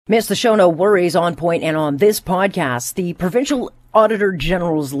Miss the show? No worries. On point. And on this podcast, the provincial Auditor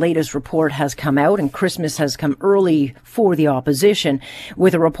General's latest report has come out, and Christmas has come early for the opposition,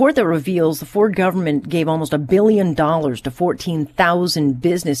 with a report that reveals the Ford government gave almost $1 billion to 14,000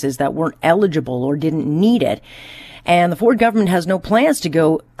 businesses that weren't eligible or didn't need it. And the Ford government has no plans to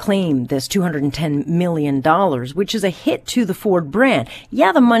go claim this $210 million, which is a hit to the Ford brand.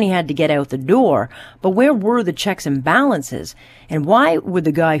 Yeah, the money had to get out the door, but where were the checks and balances? And why would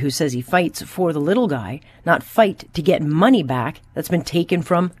the guy who says he fights for the little guy not fight to get money back that's been taken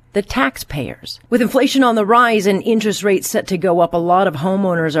from the taxpayers? With inflation on the rise and interest rates set to go up, a lot of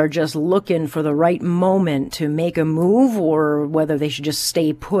homeowners are just looking for the right moment to make a move, or whether they should just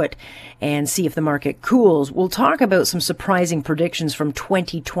stay put and see if the market cools. We'll talk about some surprising predictions from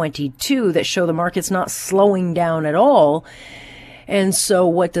 2022 that show the market's not slowing down at all. And so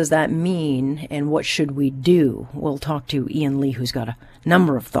what does that mean, and what should we do? We'll talk to Ian Lee, who's got a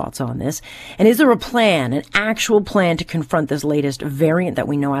number of thoughts on this. And is there a plan, an actual plan to confront this latest variant that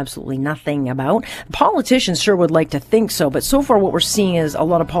we know absolutely nothing about? Politicians sure would like to think so, but so far what we're seeing is a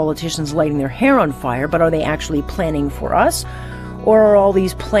lot of politicians lighting their hair on fire. But are they actually planning for us? Or are all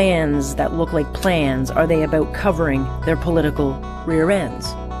these plans that look like plans, are they about covering their political rear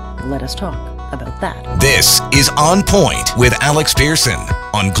ends? Let us talk about that. This is On Point with Alex Pearson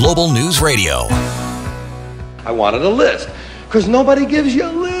on Global News Radio. I wanted a list, because nobody gives you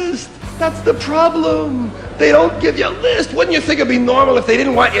a list. That's the problem. They don't give you a list. Wouldn't you think it'd be normal if they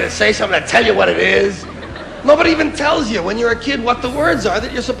didn't want you to say something to tell you what it is? Nobody even tells you when you're a kid what the words are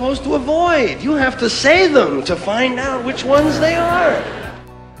that you're supposed to avoid. You have to say them to find out which ones they are.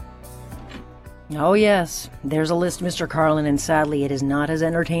 Oh, yes. There's a list, Mr. Carlin, and sadly it is not as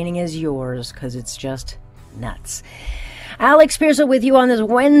entertaining as yours, because it's just nuts. Alex Pearson with you on this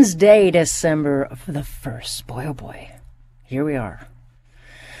Wednesday, December the 1st. Boy, oh boy. Here we are.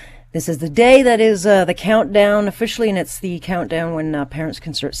 This is the day that is the countdown officially, and it's the countdown when parents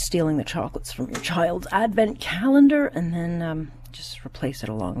can start stealing the chocolates from your child's advent calendar and then just replace it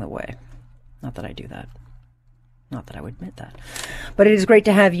along the way. Not that I do that. Not that I would admit that. But it is great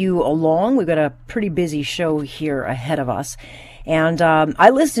to have you along. We've got a pretty busy show here ahead of us. And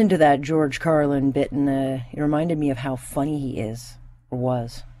I listened to that George Carlin bit, and it reminded me of how funny he is, or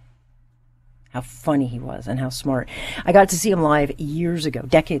was. How funny he was and how smart. I got to see him live years ago,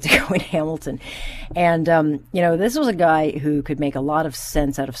 decades ago in Hamilton. And, this was a guy who could make a lot of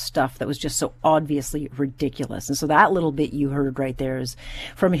sense out of stuff that was just so obviously ridiculous. And so that little bit you heard right there is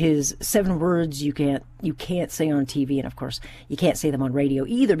from his 7 words you can't say on TV. And of course, you can't say them on radio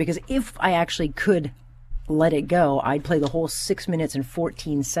either, because if I actually could let it go, I'd play the whole 6 minutes and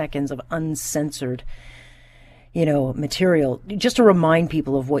 14 seconds of uncensored material, just to remind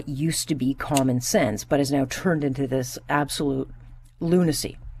people of what used to be common sense, but is now turned into this absolute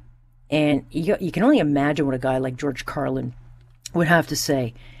lunacy. And you can only imagine what a guy like George Carlin would have to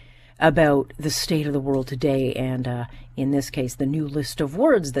say about the state of the world today, and in this case, the new list of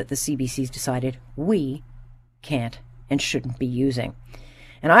words that the CBC's decided we can't and shouldn't be using.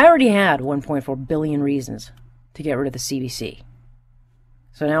 And I already had 1.4 billion reasons to get rid of the CBC.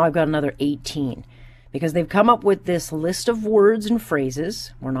 So now I've got another 18. Because they've come up with this list of words and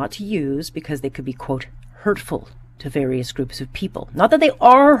phrases we're not to use because they could be, quote, hurtful to various groups of people. Not that they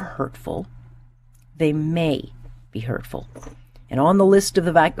are hurtful, they may be hurtful. And on the list of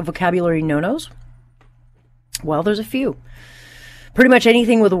the vocabulary no-nos, well, there's a few. Pretty much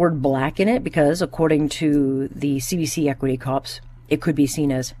anything with the word black in it, because according to the CBC Equity Cops, it could be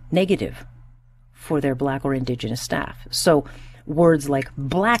seen as negative for their black or indigenous staff. So words like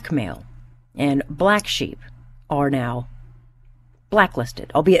blackmail and black sheep are now blacklisted,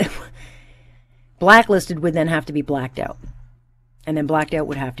 albeit blacklisted would then have to be blacked out. And then blacked out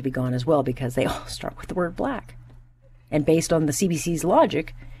would have to be gone as well, because they all start with the word black. And based on the CBC's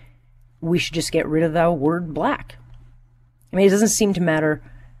logic, we should just get rid of the word black. I mean, it doesn't seem to matter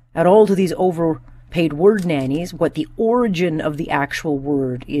at all to these overpaid word nannies what the origin of the actual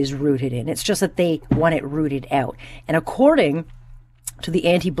word is rooted in. It's just that they want it rooted out. And according to the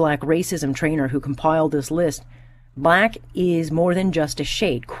anti-black racism trainer who compiled this list, black is more than just a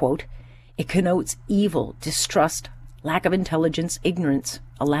shade. Quote, it connotes evil, distrust, lack of intelligence, ignorance,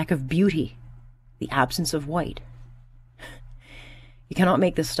 a lack of beauty, the absence of white. You cannot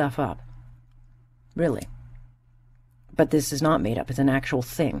make this stuff up. Really. But this is not made up. It's an actual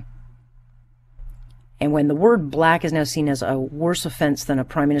thing. And when the word black is now seen as a worse offense than a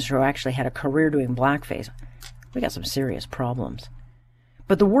prime minister who actually had a career doing blackface, we got some serious problems.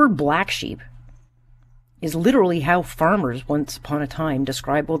 But the word black sheep is literally how farmers once upon a time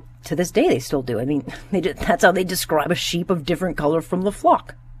described, well, to this day they still do. I mean, that's how they describe a sheep of different color from the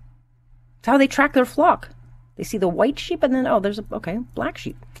flock. It's how they track their flock. They see the white sheep and then, there's black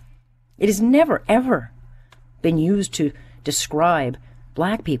sheep. It has never, ever been used to describe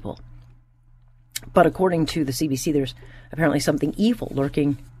black people. But according to the CBC, there's apparently something evil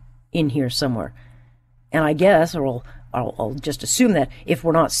lurking in here somewhere. And I guess, or I'll just assume that if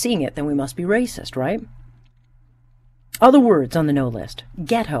we're not seeing it, then we must be racist, right? Other words on the no list.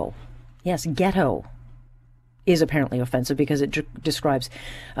 Ghetto. Yes, ghetto is apparently offensive because it describes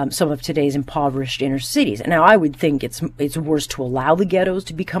some of today's impoverished inner cities. Now, I would think it's worse to allow the ghettos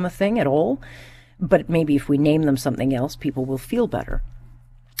to become a thing at all, but maybe if we name them something else, people will feel better.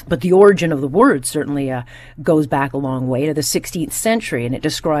 But the origin of the word certainly goes back a long way to the 16th century, and it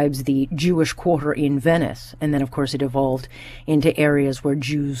describes the Jewish quarter in Venice. And then, of course, it evolved into areas where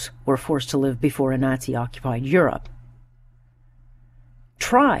Jews were forced to live before a Nazi-occupied Europe.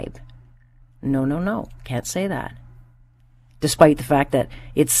 Tribe. No. Can't say that. Despite the fact that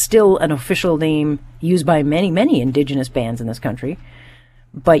it's still an official name used by many, many indigenous bands in this country.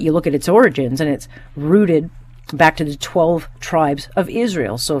 But you look at its origins, and it's rooted back to the 12 tribes of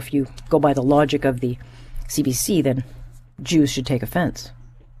Israel. So if you go by the logic of the CBC, then Jews should take offense.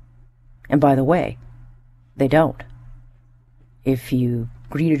 And by the way, they don't. If you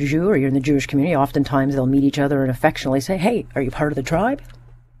greet a Jew or you're in the Jewish community, oftentimes they'll meet each other and affectionately say, "Hey, are you part of the tribe?"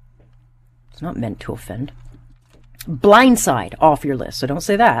 It's not meant to offend. Blindside, off your list, so don't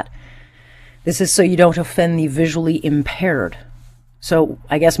say that. This is so you don't offend the visually impaired. So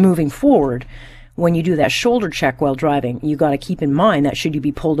I guess moving forward, when you do that shoulder check while driving, you got to keep in mind that should you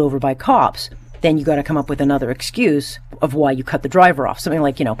be pulled over by cops, then you got to come up with another excuse of why you cut the driver off. Something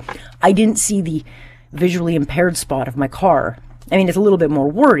like, I didn't see the visually impaired spot of my car. I mean, it's a little bit more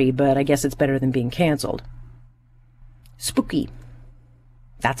wordy, but I guess it's better than being canceled. Spooky.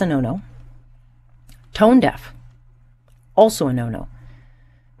 That's a no-no. Tone deaf. Also a no-no,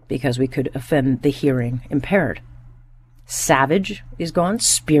 because we could offend the hearing impaired. Savage is gone.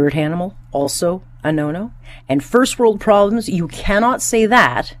 Spirit animal, also a no-no. And first world problems, you cannot say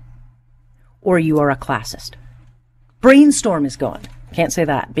that, or you are a classist. Brainstorm is gone. Can't say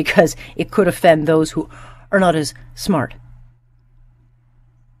that, because it could offend those who are not as smart.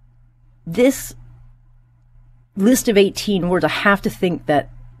 This list of 18 words, I have to think that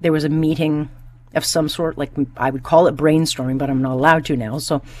there was a meeting of some sort, like I would call it brainstorming, but I'm not allowed to now,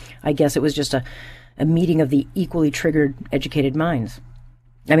 so I guess it was just a meeting of the equally triggered, educated minds.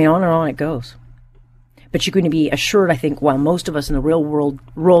 I mean, on and on it goes. But you're going to be assured, I think, while most of us in the real world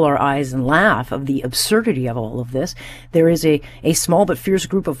roll our eyes and laugh of the absurdity of all of this, there is a small but fierce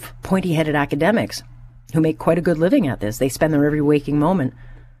group of pointy-headed academics who make quite a good living at this. They spend their every waking moment,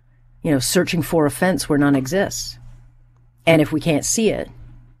 searching for offense where none exists. And if we can't see it,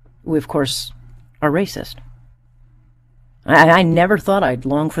 we, of course, are racist. I never thought I'd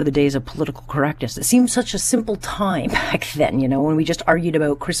long for the days of political correctness. It seemed such a simple time back then, when we just argued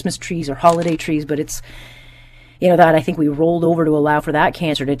about Christmas trees or holiday trees, but it's, that I think we rolled over to allow for that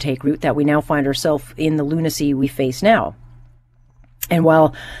cancer to take root, that we now find ourselves in the lunacy we face now. And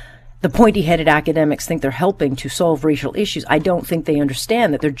while the pointy-headed academics think they're helping to solve racial issues, I don't think they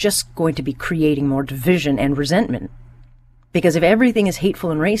understand that they're just going to be creating more division and resentment. Because if everything is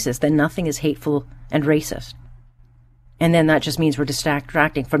hateful and racist, then nothing is hateful and racist. And then that just means we're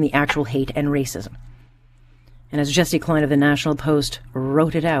distracting from the actual hate and racism. And as Jessie Klein of the National Post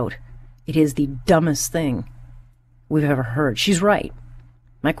wrote it out, it is the dumbest thing we've ever heard. She's right.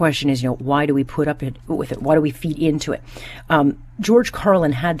 My question is, why do we put up with it? Why do we feed into it? George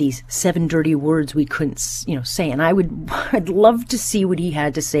Carlin had these 7 dirty words we couldn't, say. And I'd love to see what he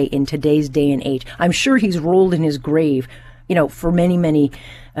had to say in today's day and age. I'm sure he's rolled in his grave, for many, many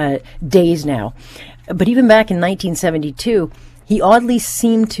days now. But even back in 1972, he oddly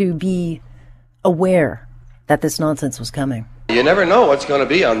seemed to be aware that this nonsense was coming. You never know what's going to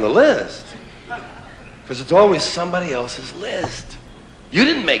be on the list, because it's always somebody else's list. You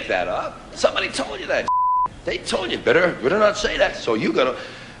didn't make that up. Somebody told you that. They told you, better not say that. So you got to,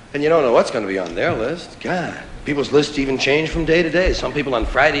 and you don't know what's going to be on their list. God, people's lists even change from day to day. Some people on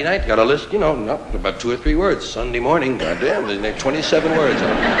Friday night got a list, about 2 or 3 words. Sunday morning, goddamn, there's 27 words.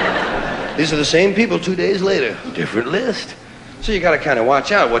 These are the same people 2 days later. Different list. So you got to kind of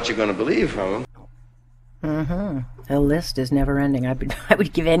watch out what you're going to believe from them. The list is never ending. I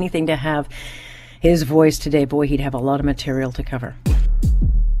would give anything to have his voice today. Boy, he'd have a lot of material to cover.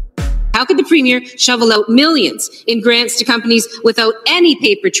 How could the Premier shovel out millions in grants to companies without any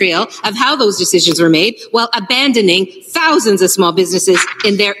paper trail of how those decisions were made, while abandoning thousands of small businesses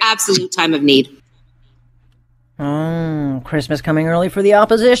in their absolute time of need? Christmas coming early for the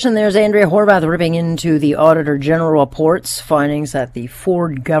opposition. There's Andrea Horvath ripping into the Auditor General report's findings that the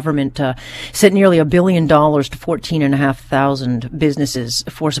Ford government sent nearly $1 billion to 14,500 businesses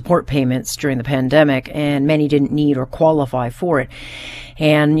for support payments during the pandemic, and many didn't need or qualify for it.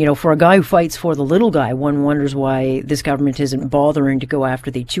 And, you know, for a guy who fights for the little guy, one wonders why this government isn't bothering to go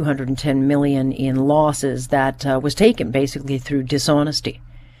after the $210 million in losses that was taken basically through dishonesty.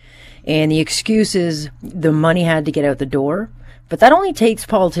 And the excuse is the money had to get out the door. But that only takes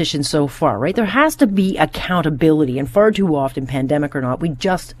politicians so far, right? There has to be accountability. And far too often, pandemic or not, we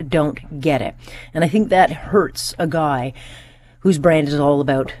just don't get it. And I think that hurts a guy whose brand is all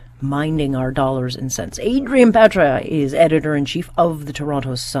about minding our dollars and cents. Adrienne Batra is editor-in-chief of the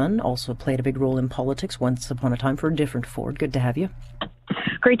Toronto Sun, also played a big role in politics once upon a time for a different Ford. Good to have you.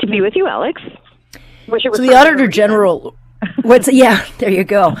 Great to be with you, Alex. Wish it was so the Auditor General... Yeah, there you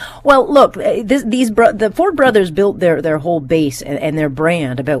go. Well, look, the Ford brothers built their whole base and their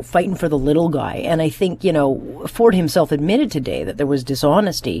brand about fighting for the little guy. And I think, you know, Ford himself admitted today that there was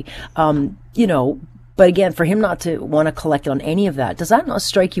dishonesty, you know, but again, for him not to want to collect on any of that, does that not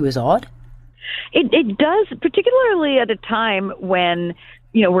strike you as odd? It does, particularly at a time when,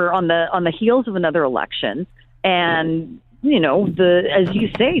 you know, we're on the heels of another election, and you know, as you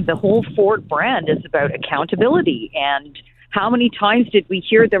say, the whole Ford brand is about accountability. And how many times did we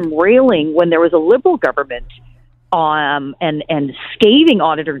hear them railing when there was a Liberal government, and scathing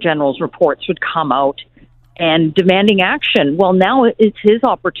Auditor General's reports would come out and demanding action? Well, now it's his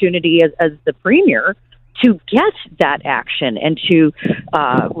opportunity as the Premier to get that action and to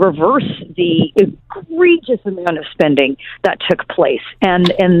reverse the egregious amount of spending that took place.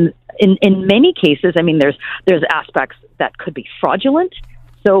 And in many cases, I mean, there's aspects that could be fraudulent.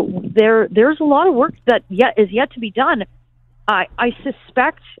 So there's a lot of work that is yet to be done. I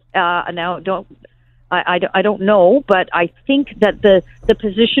suspect now I don't know, but I think that the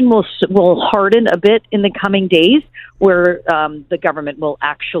position will harden a bit in the coming days, where the government will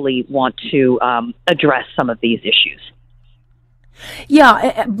actually want to address some of these issues.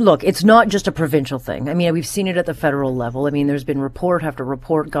 Yeah, look, it's not just a provincial thing. I mean, we've seen it at the federal level. I mean, there's been report after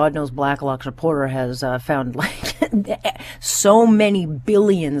report. God knows Blacklock's reporter has found like so many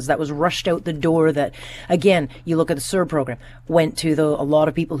billions that was rushed out the door that, again, you look at the CERB program, went to a lot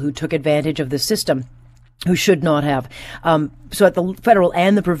of people who took advantage of the system who should not have. So at the federal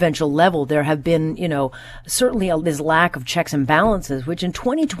and the provincial level, there have been, you know, certainly this lack of checks and balances, which in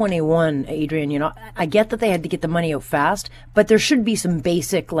 2021, Adrienne, you know, I get that they had to get the money out fast, but there should be some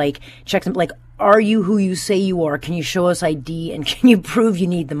basic, like, checks and, like, are you who you say you are? Can you show us ID? And can you prove you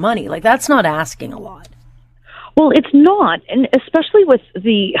need the money? Like, that's not asking a lot. Well, it's not. And especially with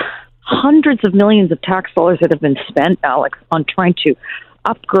the hundreds of millions of tax dollars that have been spent, Alex, on trying to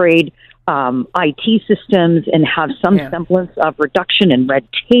upgrade IT systems and have some semblance of reduction in red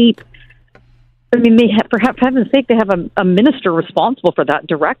tape. I mean, for heaven's sake, they have a minister responsible for that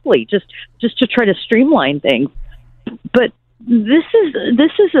directly, just to try to streamline things. But this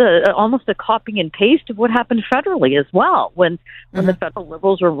is almost a copy and paste of what happened federally as well, when the federal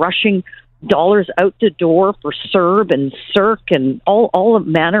Liberals were rushing dollars out the door for CERB and CERC and all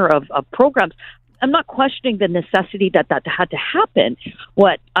manner of programs. I'm not questioning the necessity that had to happen.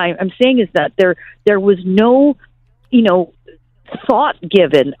 What I'm saying is that there was no, you know, thought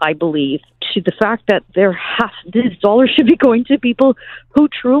given, I believe, to the fact that these dollars should be going to people who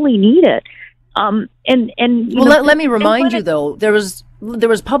truly need it. Let me remind you though, there was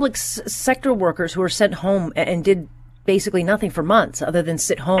public sector workers who were sent home and did basically nothing for months other than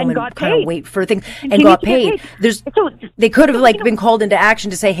sit home and kind of wait for things and got paid. They could have been called into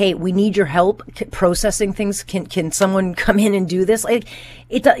action to say, hey, we need your help processing things. Can someone come in and do this? Like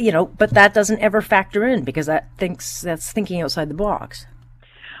you know, but that doesn't ever factor in because that's thinking outside the box.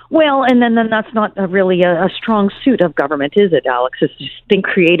 Well, and then that's not really a strong suit of government, is it, Alex? It's just think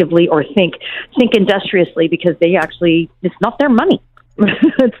creatively or think industriously, because it's not their money.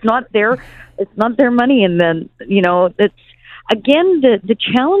 It's not their money. And then, you know, it's again, the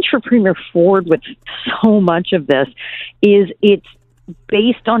challenge for Premier Ford with so much of this is it's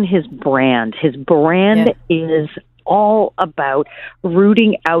based on his brand. His brand is all about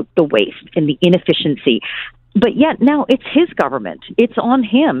rooting out the waste and the inefficiency. But yet now it's his government. It's on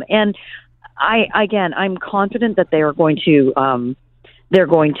him. And I'm confident that they are going to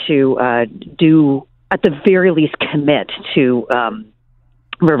do, at the very least, commit to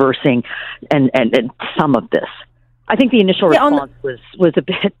reversing and some of this. I think the initial response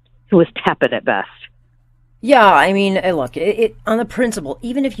was tepid at best. Yeah, I mean, look, on the principle,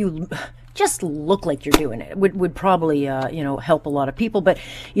 even if just look like you're doing it would probably, help a lot of people. But,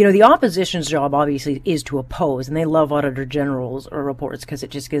 the opposition's job obviously is to oppose, and they love Auditor General's reports because it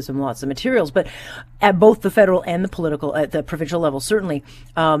just gives them lots of materials. But at both the federal and the provincial level, certainly,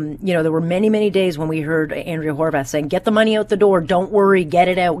 there were many, many days when we heard Andrea Horwath saying, get the money out the door. Don't worry. Get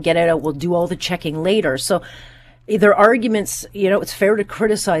it out. We'll do all the checking later. So their arguments, it's fair to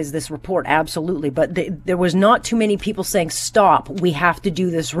criticize this report. Absolutely. But there was not too many people saying, stop, we have to do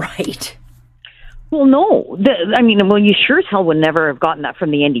this right. Well, no. You sure as hell would never have gotten that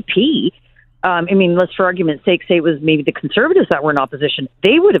from the NDP. Let's, for argument's sake, say it was maybe the Conservatives that were in opposition.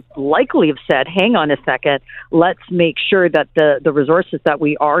 They would have likely have said, hang on a second, let's make sure that the resources that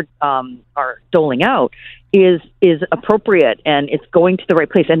we are doling out is appropriate and it's going to the right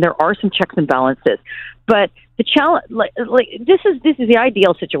place. And there are some checks and balances. But the challenge, this is the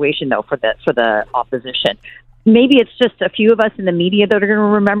ideal situation, though, for the opposition. Maybe it's just a few of us in the media that are going to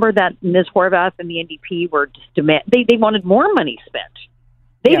remember that Ms. Horwath and the NDP were just they wanted more money spent.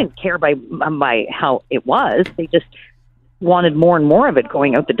 They didn't care by how it was. They just wanted more and more of it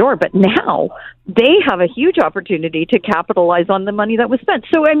going out the door. But now they have a huge opportunity to capitalize on the money that was spent.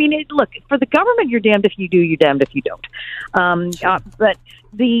 So, look, for the government, you're damned if you do, you're damned if you don't. But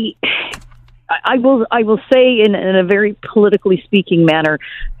I will say in a very politically speaking manner,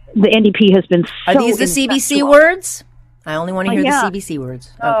 the NDP has been so... Are these the CBC words? I only want to hear the CBC words.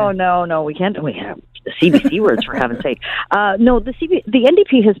 Okay. Oh, no, we can't. We have the CBC words, for heaven's sake. No, the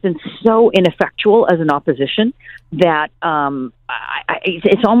NDP has been so ineffectual as an opposition that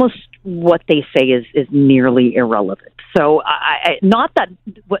it's almost what they say is nearly irrelevant. So, not that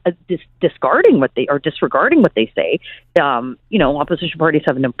disregarding what they say. Opposition parties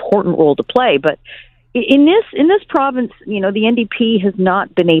have an important role to play, but in this province, the NDP has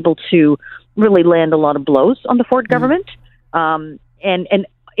not been able to really land a lot of blows on the Ford government. And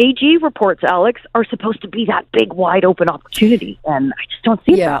AG reports, Alex, are supposed to be that big, wide open opportunity, and I just don't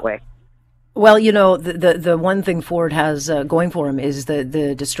see it that way. Well, the one thing Ford has going for him is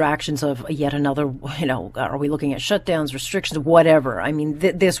the distractions of yet another, are we looking at shutdowns, restrictions, whatever.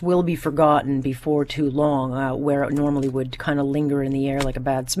 This will be forgotten before too long, where it normally would kind of linger in the air like a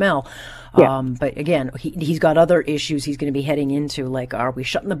bad smell. Yeah. But again, he's got other issues he's going to be heading into, like, are we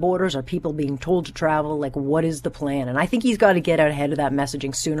shutting the borders? Are people being told to travel? Like, what is the plan? And I think he's got to get out ahead of that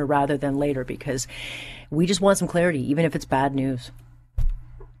messaging sooner rather than later, because we just want some clarity, even if it's bad news.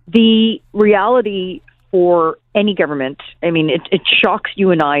 The reality for any government, it shocks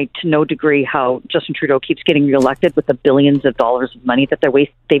you and I to no degree how Justin Trudeau keeps getting reelected with the billions of dollars of money that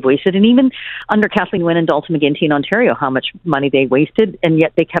they've wasted. And even under Kathleen Wynne and Dalton McGuinty in Ontario, how much money they wasted, and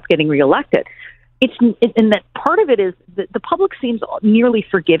yet they kept getting reelected. And that part of it is that the public seems nearly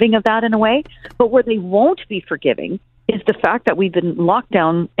forgiving of that in a way, but where they won't be forgiving is the fact that we've been locked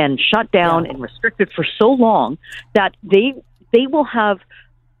down and shut down and restricted for so long that they will have...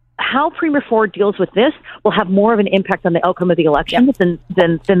 How Premier Ford deals with this will have more of an impact on the outcome of the election than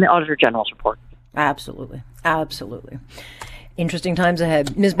the Auditor General's report. Absolutely. Interesting times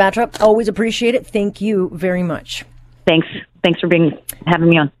ahead. Ms. Batra, always appreciate it. Thank you very much. Thanks for having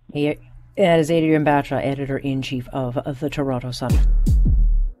me on. That is Adrienne Batra, Editor-in-Chief of the Toronto Sun.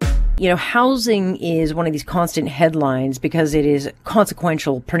 Housing is one of these constant headlines because it is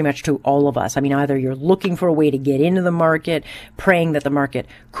consequential pretty much to all of us. Either you're looking for a way to get into the market, praying that the market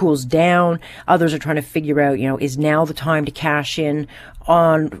cools down. Others are trying to figure out, is now the time to cash in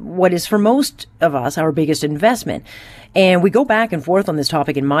on what is for most of us our biggest investment. And we go back and forth on this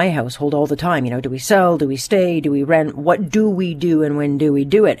topic in my household all the time. Do we sell? Do we stay? Do we rent? What do we do and when do we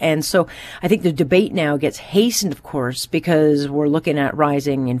do it? And so I think the debate now gets hastened, of course, because we're looking at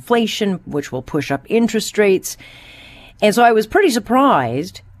rising inflation, which will push up interest rates. And so I was pretty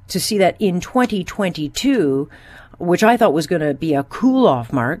surprised to see that in 2022, which I thought was going to be a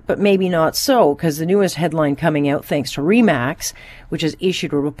cool-off mark, but maybe not so, because the newest headline coming out, thanks to ReMax, which has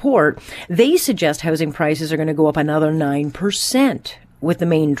issued a report, they suggest housing prices are going to go up another 9%, with the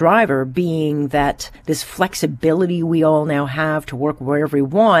main driver being that this flexibility we all now have to work wherever we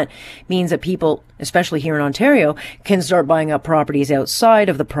want means that people, especially here in Ontario, can start buying up properties outside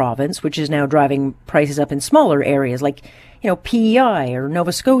of the province, which is now driving prices up in smaller areas like, PEI or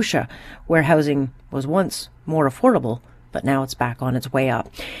Nova Scotia, where housing was once more affordable, but now it's back on its way up.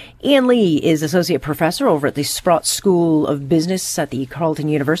 Ian Lee is Associate Professor over at the Sprott School of Business at the Carleton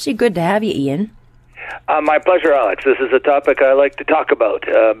University. Good to have you, Ian. My pleasure, Alex. This is a topic I like to talk about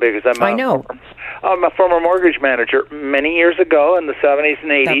because I'm a former mortgage manager many years ago in the 70s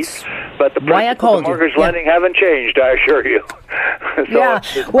and 80s, but the principles of mortgage lending haven't changed, I assure you.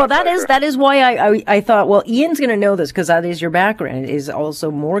 Well, that is why I thought, well, Ian's going to know this because that is your background, is also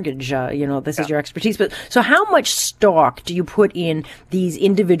mortgage, this is your expertise. But so how much stock do you put in these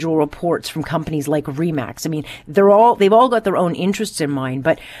individual reports from companies like ReMax? I mean, they've all got their own interests in mind,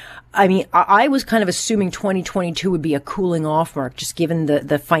 but I mean, I was kind of assuming 2022 would be a cooling off mark, just given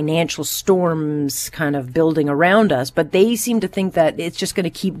the financial storms kind of building around us. But they seem to think that it's just going to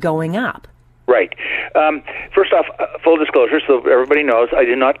keep going up. Right. First off, full disclosure, so everybody knows, I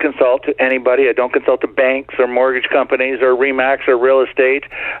do not consult to anybody. I don't consult to banks or mortgage companies or ReMax or real estate,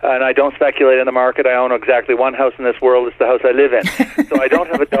 and I don't speculate in the market. I own exactly one house in this world. It's the house I live in. So I don't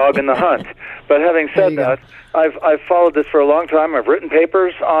have a dog in the hunt. But having said that, I've followed this for a long time. I've written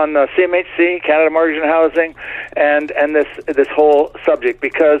papers on CMHC, Canada Mortgage and Housing, and this whole subject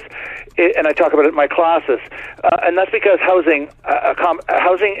because, and I talk about it in my classes, and that's because housing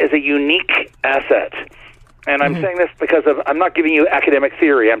is a unique asset. And I'm saying this because I'm not giving you academic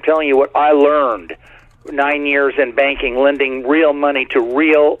theory. I'm telling you what I learned 9 years in banking, lending real money to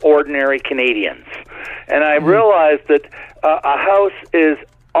real, ordinary Canadians. And I realized that a house is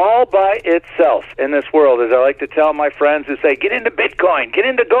all by itself in this world, as I like to tell my friends who say, get into Bitcoin, get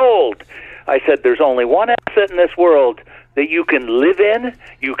into gold. I said, there's only one asset in this world that you can live in,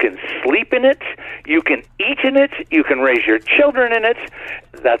 you can sleep in it, you can eat in it, you can raise your children in it.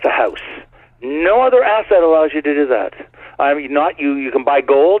 That's a house. No other asset allows you to do that. I mean, you can buy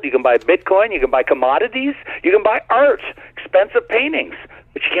gold, you can buy Bitcoin, you can buy commodities, you can buy art, expensive paintings,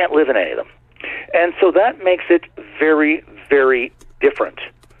 but you can't live in any of them. And so that makes it very, very different.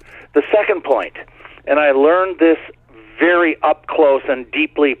 The second point, and I learned this very up close and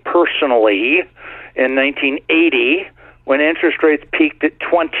deeply personally in 1980 when interest rates peaked at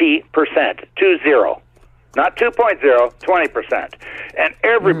 20%, 20. Not 2.0, 20%. And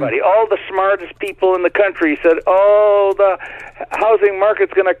everybody, all the smartest people in the country said, oh, the housing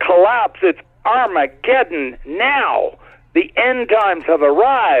market's going to collapse. It's Armageddon now. The end times have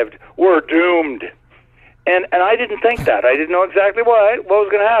arrived. We're doomed. And I didn't think that. I didn't know exactly what was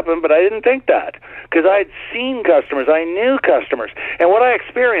going to happen, but I didn't think that because I had seen customers. I knew customers. And what I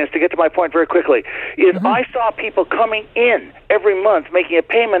experienced, to get to my point very quickly, is I saw people coming in every month making a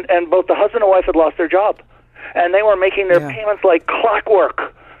payment, and both the husband and wife had lost their job. And they were making their payments like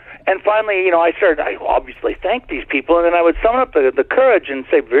clockwork. And finally, I obviously thanked these people, and then I would summon up the courage and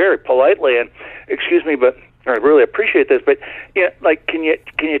say very politely, and excuse me, but I really appreciate this, but can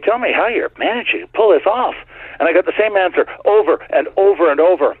you tell me how you're managing to pull this off? And I got the same answer over and over and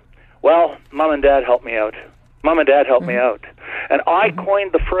over. Well, Mom and Dad helped me out. Mom and Dad helped me out. And I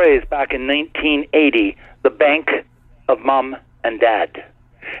coined the phrase back in 1980, the bank of Mom and Dad.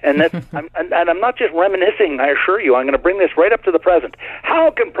 And that's, I'm not just reminiscing, I assure you. I'm going to bring this right up to the present. How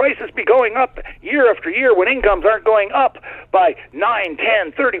can prices be going up year after year when incomes aren't going up by 9,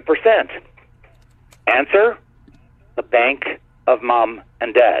 10, 30%? Answer, the bank of Mom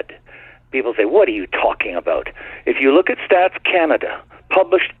and Dad. People say, what are you talking about? If you look at Stats Canada,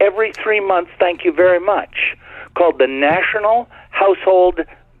 published every 3 months, thank you very much, called the National Household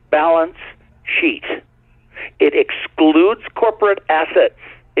Balance Sheet. It excludes corporate assets.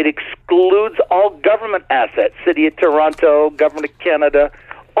 It excludes all government assets, City of Toronto, Government of Canada,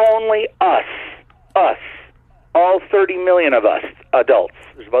 only us, all 30 million of us adults.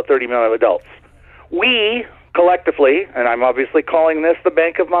 There's about 30 million adults. We, collectively, and I'm obviously calling this the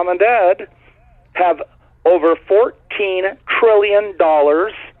Bank of Mom and Dad, have over $14 trillion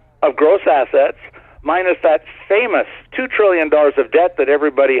of gross assets, minus that famous $2 trillion of debt that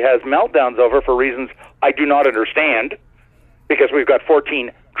everybody has meltdowns over for reasons I do not understand, because we've got $14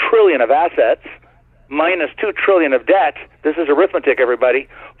 trillion of assets, minus $2 trillion of debt. This is arithmetic, everybody.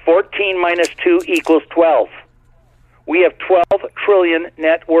 14 minus 2 equals 12. We have 12 trillion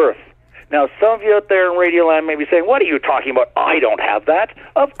net worth. Now, some of you out there in Radio Land may be saying, what are you talking about? I don't have that.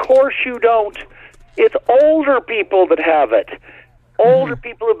 Of course you don't. It's older people that have it. Older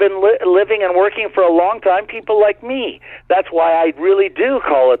people who've been living and working for a long time, people like me. That's why I really do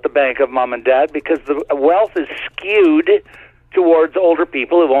call it the Bank of Mom and Dad, because the wealth is skewed towards older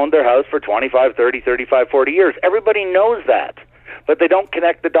people who've owned their house for 25, 30, 35, 40 years. Everybody knows that, but they don't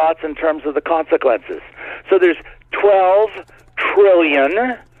connect the dots in terms of the consequences. So there's $12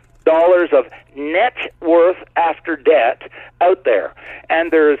 trillion of net worth after debt out there.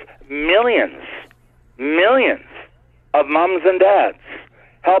 And there's millions of moms and dads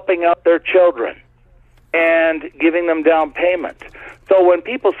helping out their children and giving them down payment. So when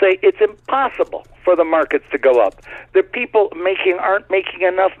people say it's impossible for the markets to go up, the people aren't making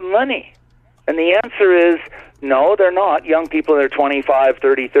enough money. And the answer is no, they're not. Young people that are 25,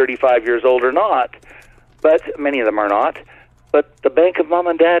 30, 35 years old are not. But many of them are not. But the bank of mom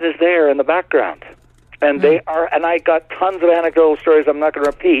and dad is there in the background. And they are, and I got tons of anecdotal stories I'm not going to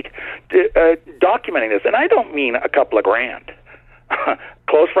repeat, documenting this. And I don't mean a couple of grand.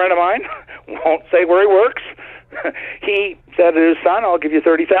 Close friend of mine, won't say where he works. He said to his son, I'll give you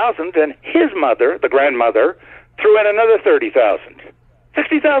 $30,000. And his mother, the grandmother, threw in another $30,000.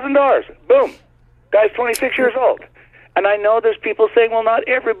 $60,000. Boom. Guy's 26 years old. And I know there's people saying, well, not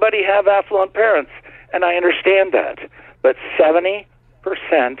everybody have affluent parents. And I understand that. But 70%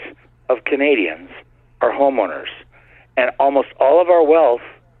 of Canadians are homeowners. And almost all of our wealth,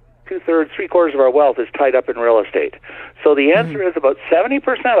 2/3, 3/4 of our wealth is tied up in real estate. So the answer is about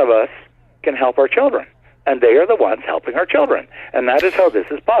 70% of us can help our children. And they are the ones helping our children. And that is how this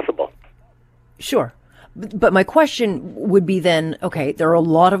is possible. Sure. But my question would be then, okay, there are a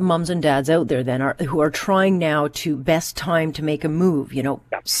lot of mums and dads out there then who are trying now to best time to make a move,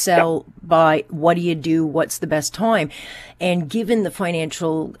 sell, buy, what do you do? What's the best time? And given the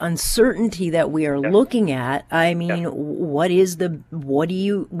financial uncertainty that we are looking at, I mean, what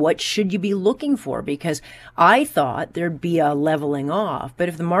should you be looking for? Because I thought there'd be a leveling off, but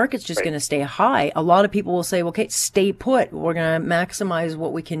if the market's just going to stay high, a lot of people will say, okay, stay put. We're going to maximize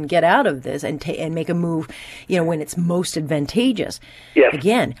what we can get out of this and make a move, when it's most advantageous. Yes.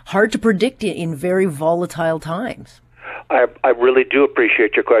 Again, hard to predict it in very volatile times. I really do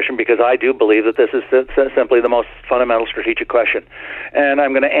appreciate your question because I do believe that this is simply the most fundamental strategic question. And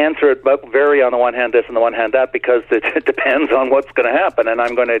I'm going to answer it, but vary on the one hand this and the one hand that because it depends on what's going to happen. And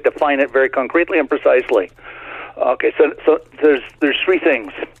I'm going to define it very concretely and precisely. Okay, so there's three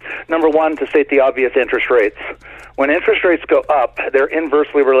things. Number one, to state the obvious, interest rates. When interest rates go up, they're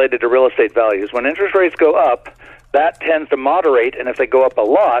inversely related to real estate values. When interest rates go up, that tends to moderate, and if they go up a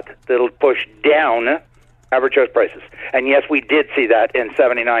lot, that'll push down average house prices. And yes, we did see that in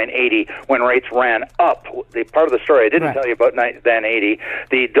 79, 80 when rates ran up. The part of the story I didn't tell you about then 80,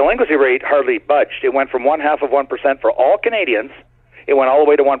 the delinquency rate hardly budged. It went from 0.5% for all Canadians. It went all the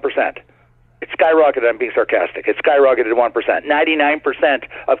way to 1%. It skyrocketed, I'm being sarcastic. It skyrocketed to 1%. 99%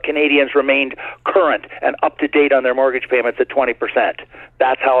 of Canadians remained current and up to date on their mortgage payments at 20%.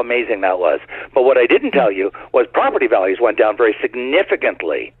 That's how amazing that was. But what I didn't tell you was property values went down very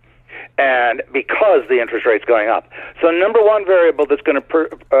significantly, and because the interest rate's going up. So number one variable that's going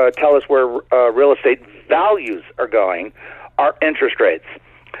to tell us where real estate values are going are interest rates.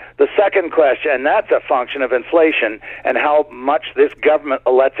 The second question, and that's a function of inflation and how much this government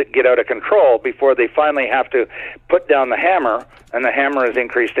lets it get out of control before they finally have to put down the hammer, and the hammer is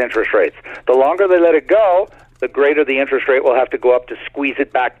increased interest rates. The longer they let it go, the greater the interest rate will have to go up to squeeze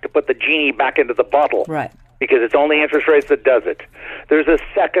it back, to put the genie back into the bottle. Right. Because it's only interest rates that does it. There's a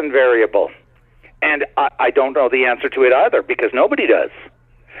second variable, and I don't know the answer to it either because nobody does.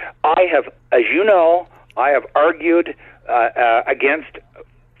 I have, as you know, argued against,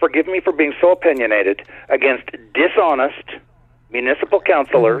 forgive me for being so opinionated, against dishonest municipal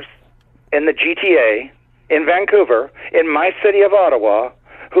councillors in the GTA, in Vancouver, in my city of Ottawa,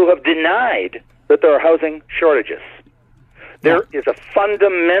 who have denied that there are housing shortages. There is a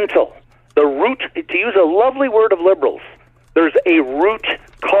fundamental, the root, to use a lovely word of liberals, there's a root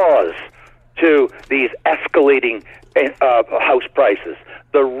cause to these escalating house prices.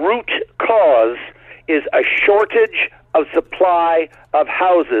 The root cause is a shortage of supply of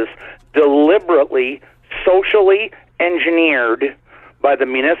houses deliberately, socially engineered by the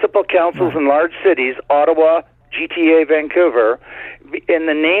municipal councils in large cities, Ottawa, GTA, Vancouver, in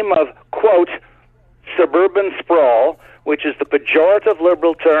the name of, quote, suburban sprawl, which is the pejorative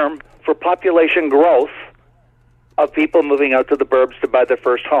liberal term for population growth of people moving out to the burbs to buy their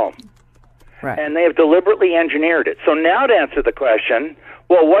first home. Right. And they have deliberately engineered it. So now to answer the question,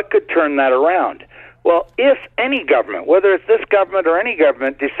 well, what could turn that around? Well, if any government, whether it's this government or any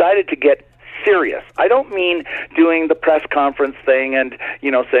government, decided to get serious, I don't mean doing the press conference thing and,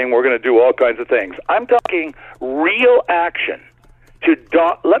 saying we're going to do all kinds of things. I'm talking real action.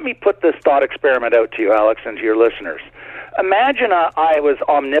 Let me put this thought experiment out to you, Alex, and to your listeners. Imagine I was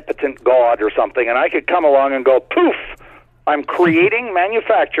omnipotent God or something, and I could come along and go, poof, I'm creating,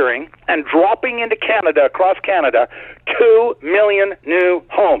 manufacturing, and dropping into Canada, across Canada, 2 million new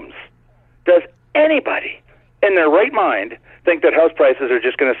homes. Does anybody in their right mind think that house prices are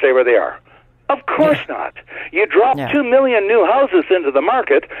just going to stay where they are? Of course not. You drop 2 million new houses into the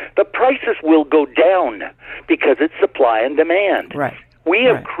market, the prices will go down because it's supply and demand. Right. We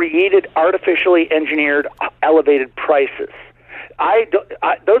have created artificially engineered elevated prices.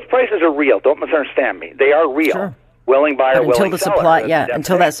 Those prices are real. Don't misunderstand me. They are real. Sure. Willing buyer, but until willing the seller. supply,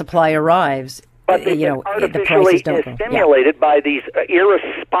 until that supply arrives, but the prices don't go. Stimulated by these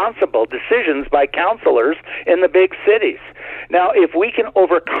irresponsible decisions by councillors in the big cities. Now, if we can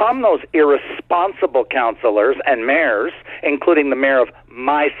overcome those irresponsible councillors and mayors, including the mayor of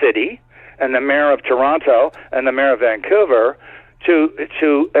my city and the mayor of Toronto and the mayor of Vancouver,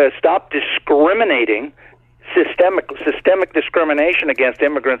 to stop discriminating, systemic discrimination against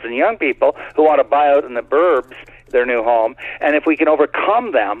immigrants and young people who want to buy out in the burbs their new home, and if we can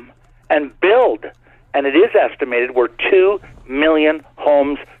overcome them and build, and it is estimated we're 2 million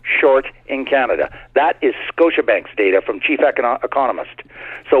homes short in Canada. That is Scotiabank's data from chief economist.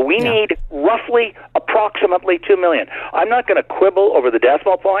 So we need approximately 2 million. I'm not going to quibble over the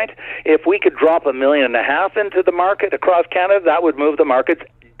decimal point. If we could drop 1.5 million into the market across Canada, that would move the markets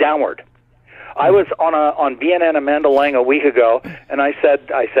downward. I was on BNN Amanda Lang a week ago, and I said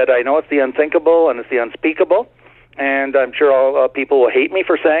I know it's the unthinkable and it's the unspeakable, and I'm sure all people will hate me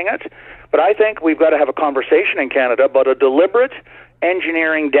for saying it, but I think we've got to have a conversation in Canada about a deliberate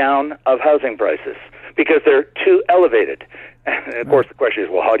engineering down of housing prices because they're too elevated. And of course, the question is,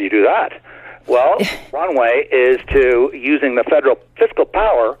 well, how do you do that? Well, one way is to, using the federal fiscal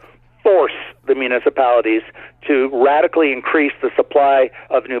power, force the municipalities to radically increase the supply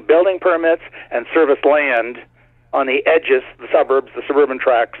of new building permits and service land on the edges, the suburbs, the suburban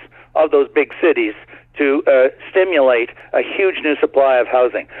tracts of those big cities to stimulate a huge new supply of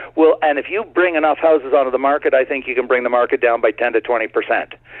housing. Well, and if you bring enough houses onto the market, I think you can bring the market down by 10 to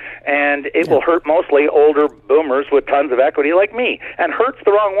 20%. And it will hurt mostly older boomers with tons of equity like me. And hurt's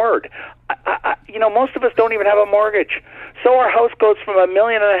the wrong word. Most of us don't even have a mortgage. So our house goes from $1.5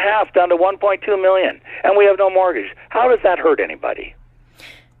 million down to 1.2 million, and we have no mortgage. How does that hurt anybody?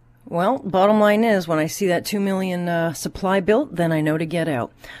 Well, bottom line is, when I see that 2 million supply built, then I know to get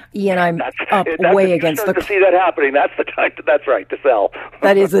out. Ian, I'm up way against the... to see that happening, that's the time. That's right, to sell.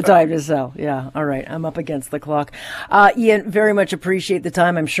 That is the time to sell. Yeah, all right. I'm up against the clock. Ian, very much appreciate the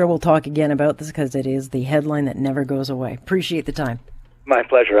time. I'm sure we'll talk again about this because it is the headline that never goes away. Appreciate the time. My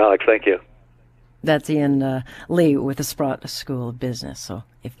pleasure, Alex. Thank you. That's Ian Lee with the Sprott School of Business. So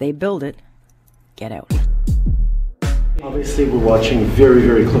if they build it, get out. Obviously, we're watching very,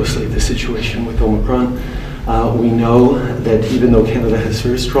 very closely the situation with Omicron. We know that even though Canada has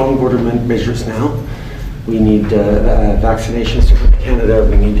very strong border measures now, we need vaccinations to come to Canada.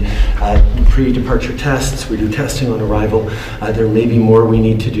 We need pre-departure tests. We do testing on arrival. There may be more we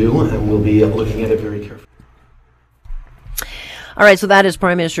need to do, and we'll be looking at it very carefully. All right, so that is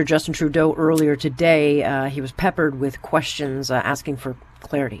Prime Minister Justin Trudeau earlier today. He was peppered with questions asking for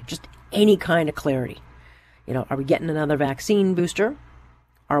clarity, just any kind of clarity. Are we getting another vaccine booster?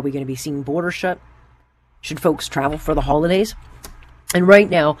 Are we going to be seeing borders shut? Should folks travel for the holidays? And right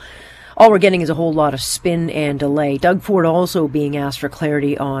now, all we're getting is a whole lot of spin and delay. Doug Ford also being asked for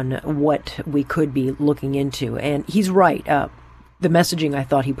clarity on what we could be looking into. And he's right. The messaging I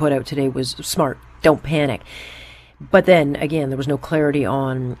thought he put out today was smart. Don't panic. But then, again, there was no clarity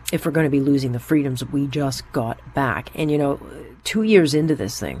on if we're going to be losing the freedoms we just got back. And, 2 years into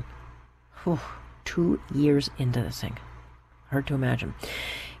this thing, 2 years into this thing, hard to imagine.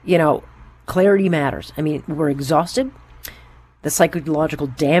 Clarity matters. I mean, we're exhausted. The psychological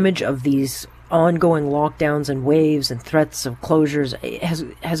damage of these ongoing lockdowns and waves and threats of closures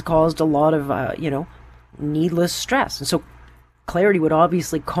has caused a lot of, needless stress. And so clarity would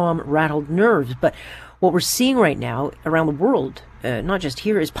obviously calm rattled nerves. But what we're seeing right now around the world, not just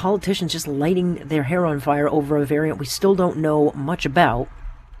here, is politicians just lighting their hair on fire over a variant we still don't know much about.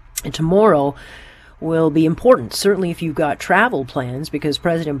 And tomorrow will be important, certainly if you've got travel plans, because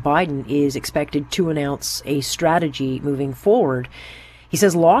President Biden is expected to announce a strategy moving forward. He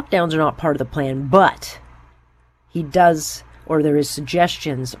says lockdowns are not part of the plan, but he does, or there is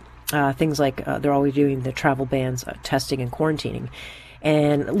suggestions, things like they're always doing the travel bans, testing and quarantining.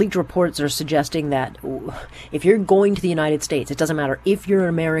 And leaked reports are suggesting that if you're going to the United States, it doesn't matter if you're an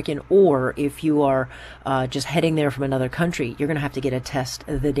American or if you are just heading there from another country, you're going to have to get a test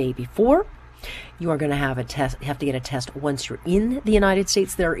the day before. You are going to have to get a test once you're in the United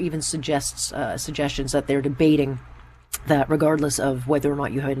States. There are even suggestions that they're debating that regardless of whether or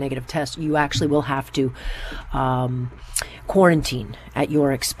not you have a negative test, you actually will have to quarantine at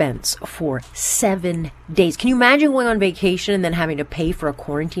your expense for 7 days. Can you imagine going on vacation and then having to pay for a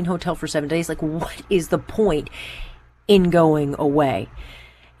quarantine hotel for 7 days? Like, what is the point in going away?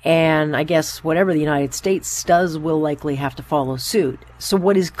 And I guess whatever the United States does will likely have to follow suit. So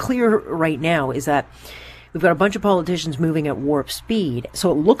what is clear right now is that we've got a bunch of politicians moving at warp speed. So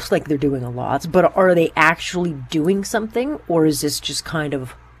it looks like they're doing a lot, but are they actually doing something? Or is this just kind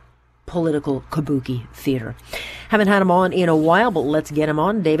of political kabuki theater. Haven't had him on in a while, but let's get him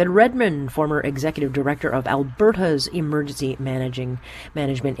on. David Redman, former executive director of Alberta's Emergency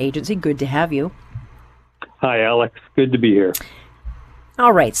Management Agency. Good to have you. Hi, Alex. Good to be here.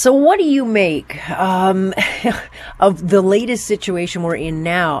 All right. So what do you make of the latest situation we're in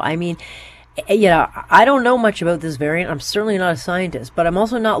now? I mean, I don't know much about this variant. I'm certainly not a scientist, but I'm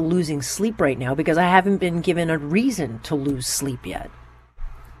also not losing sleep right now because I haven't been given a reason to lose sleep yet.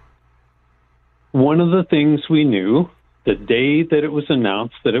 One of the things we knew the day that it was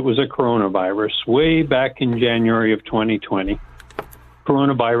announced that it was a coronavirus, way back in January of 2020,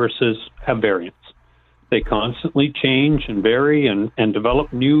 coronaviruses have variants. They constantly change and vary and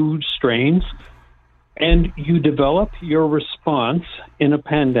develop new strains. And you develop your response in a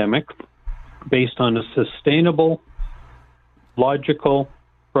pandemic based on a sustainable, logical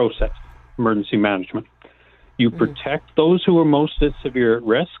process, emergency management. You protect those who are most at severe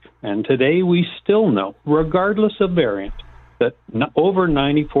risk. And today we still know, regardless of variant, that over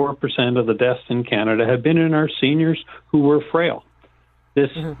 94% of the deaths in Canada have been in our seniors who were frail.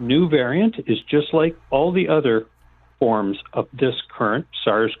 This new variant is just like all the other forms of this current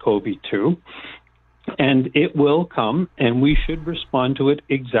SARS-CoV-2, and it will come, and we should respond to it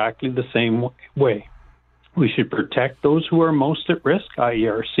exactly the same way. We should protect those who are most at risk, i.e.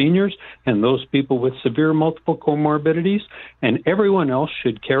 our seniors and those people with severe multiple comorbidities, and everyone else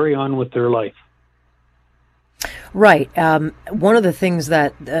should carry on with their life. Right. One of the things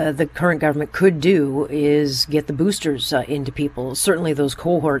that the current government could do is get the boosters into people, certainly those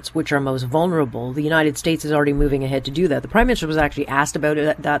cohorts which are most vulnerable. The United States is already moving ahead to do that. The Prime Minister was actually asked about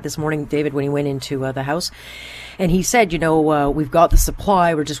that this morning, David, when he went into the House. And he said, we've got the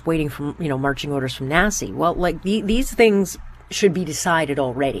supply. We're just waiting for, marching orders from NACI. Well, these things should be decided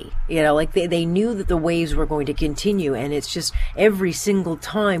already. They knew that the waves were going to continue, and it's just every single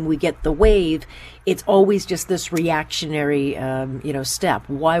time we get the wave, it's always just this reactionary, step.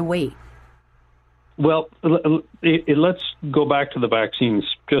 Why wait? Well, let's go back to the vaccines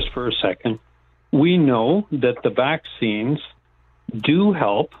just for a second. We know that the vaccines do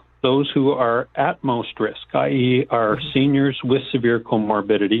help those who are at most risk, i.e. our seniors with severe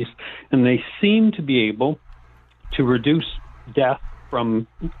comorbidities, and they seem to be able to reduce death from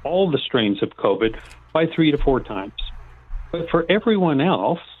all the strains of COVID by 3 to 4 times. But for everyone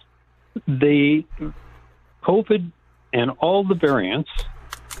else, the COVID and all the variants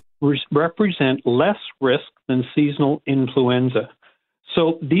represent less risk than seasonal influenza.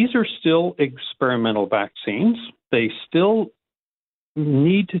 So these are still experimental vaccines. They still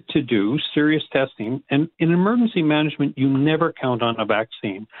need to do serious testing. And in emergency management, you never count on a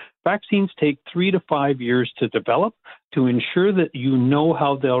vaccine. Vaccines take 3 to 5 years to develop to ensure that you know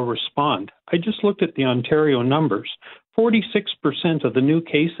how they'll respond. I just looked at the Ontario numbers. 46% of the new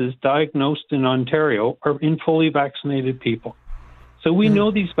cases diagnosed in Ontario are in fully vaccinated people. So we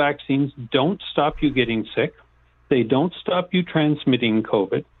know these vaccines don't stop you getting sick. They don't stop you transmitting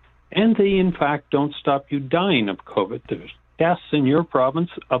COVID. And they, in fact, don't stop you dying of COVID. There's deaths in your province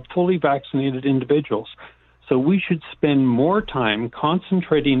of fully vaccinated individuals. So we should spend more time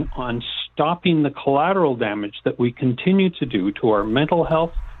concentrating on stopping the collateral damage that we continue to do to our mental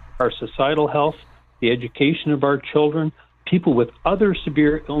health, our societal health, the education of our children, people with other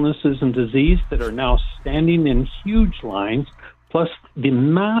severe illnesses and disease that are now standing in huge lines, plus the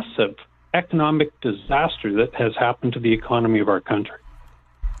massive economic disaster that has happened to the economy of our country.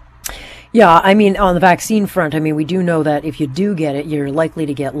 Yeah, I mean, on the vaccine front, we do know that if you do get it, you're likely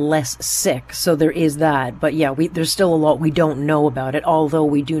to get less sick. So there is that. But yeah, there's still a lot we don't know about it, although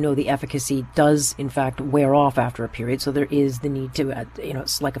we do know the efficacy does, in fact, wear off after a period. So there is the need to,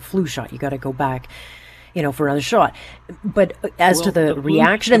 it's like a flu shot. You got to go back, for another shot. But as to the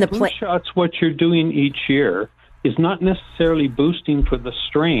reaction and the flu shots, what you're doing each year is not necessarily boosting for the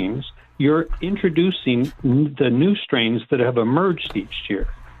strains. You're introducing the new strains that have emerged each year.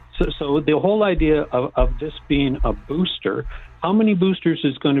 So the whole idea of this being a booster, how many boosters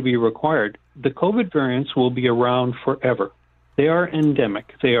is going to be required? The COVID variants will be around forever. They are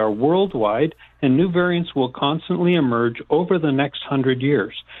endemic. They are worldwide, and new variants will constantly emerge over the next 100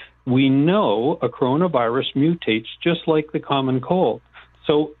 years. We know a coronavirus mutates just like the common cold.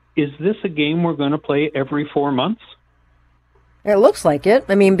 So is this a game we're going to play every 4 months? It looks like it.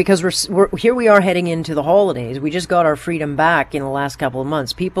 Because we're here, we are heading into the holidays. We just got our freedom back in the last couple of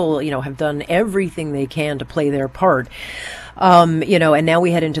months. People, have done everything they can to play their part. And now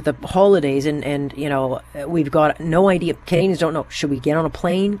we head into the holidays and we've got no idea. Canadians don't know. Should we get on a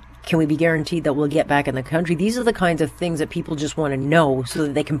plane? Can we be guaranteed that we'll get back in the country? These are the kinds of things that people just want to know so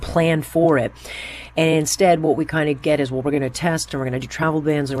that they can plan for it. And instead, what we kind of get is, well, we're going to test and we're going to do travel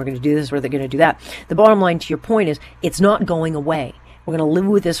bans and we're going to do this, we're going to do that. The bottom line, to your point, is it's not going away. We're going to live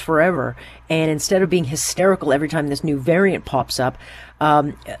with this forever. And instead of being hysterical every time this new variant pops up,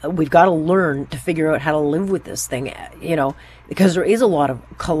 we've got to learn to figure out how to live with this thing, because there is a lot of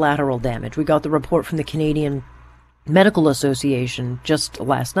collateral damage. We got the report from the Canadian Medical Association just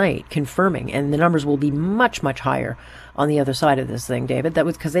last night confirming, and the numbers will be much, much higher on the other side of this thing, David. That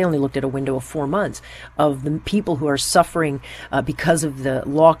was because they only looked at a window of 4 months of the people who are suffering because of the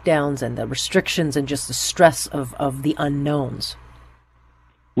lockdowns and the restrictions and just the stress of the unknowns.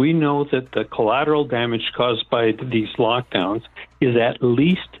 We know that the collateral damage caused by these lockdowns is at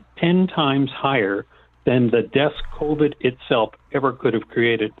least 10 times higher than the deaths COVID itself ever could have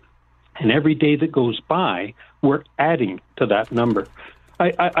created. And every day that goes by, we're adding to that number.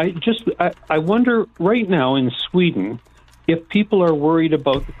 I wonder right now in Sweden if people are worried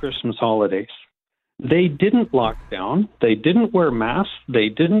about the Christmas holidays. They didn't lock down. They didn't wear masks. They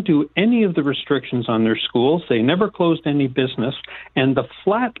didn't do any of the restrictions on their schools. They never closed any business. And the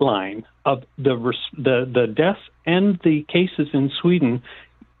flat line of the deaths and the cases in Sweden,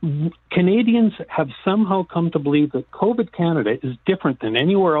 Canadians have somehow come to believe that COVID Canada is different than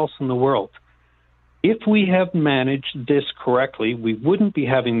anywhere else in the world. If we have managed this correctly, we wouldn't be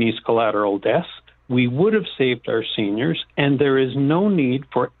having these collateral deaths. We would have saved our seniors, and there is no need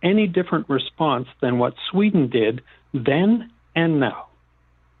for any different response than what Sweden did then and now.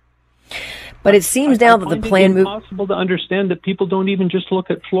 But it seems now that the plan moved. It's impossible to understand that people don't even just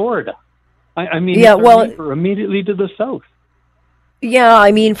look at Florida. Immediately to the south. Yeah,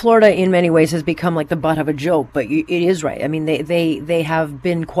 I mean, Florida in many ways has become like the butt of a joke, but it is right. I mean, they have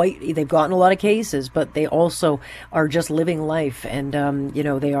been they've gotten a lot of cases, but they also are just living life, and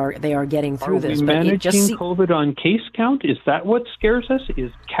they are getting through this. Are we managing COVID on case count? Is that what scares us?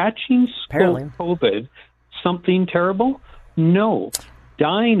 Is catching COVID something terrible? No.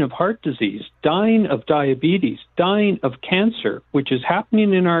 Dying of heart disease, dying of diabetes, dying of cancer, which is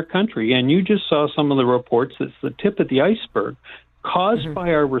happening in our country, and you just saw some of the reports, it's the tip of the iceberg, caused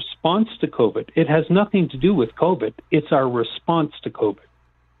by our response to COVID. It has nothing to do with COVID. It's our response to COVID.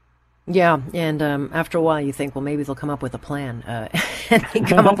 Yeah, and after a while you think, well, maybe they'll come up with a plan. And they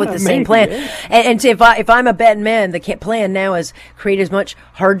come up with the same plan. And if I'm a betting man, the plan now is create as much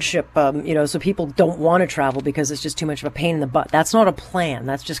hardship, so people don't want to travel because it's just too much of a pain in the butt. That's not a plan.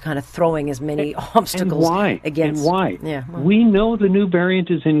 That's just kind of throwing as many obstacles against. And why? Yeah, well. We know the new variant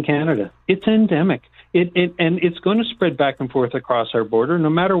is in Canada. It's endemic. And it's going to spread back and forth across our border no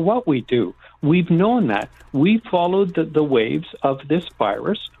matter what we do. We've known that. We followed the waves of this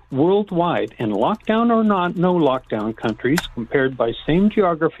virus worldwide. In lockdown or no lockdown countries, compared by same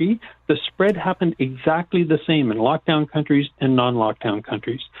geography, the spread happened exactly the same in lockdown countries and non-lockdown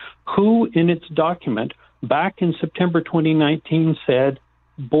countries. WHO, in its document back in September 2019, said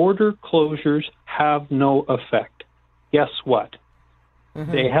border closures have no effect. Guess what?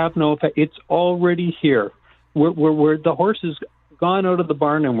 Mm-hmm. They have no effect. It's already here. We're the horse has gone out of the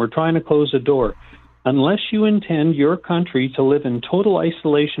barn and we're trying to close the door. Unless you intend your country to live in total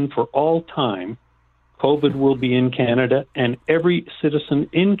isolation for all time, COVID will be in Canada, and every citizen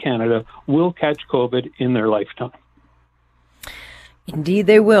in Canada will catch COVID in their lifetime. Indeed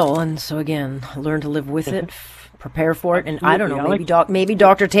they will. And so again, learn to live with it. Prepare for it, and I don't know, maybe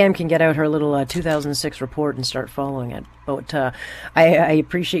Dr. Tam can get out her little 2006 report and start following it. But I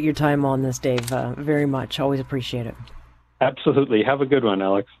appreciate your time on this, Dave, very much. Always appreciate it. Absolutely. Have a good one,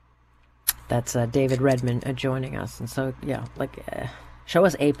 Alex. That's David Redman joining us. And so, yeah, show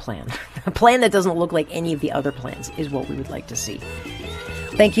us a plan. A plan that doesn't look like any of the other plans is what we would like to see.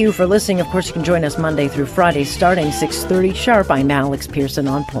 Thank you for listening. Of course, you can join us Monday through Friday starting 6:30 sharp. I'm Alex Pearson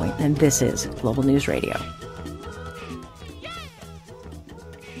on point, and this is Global News Radio.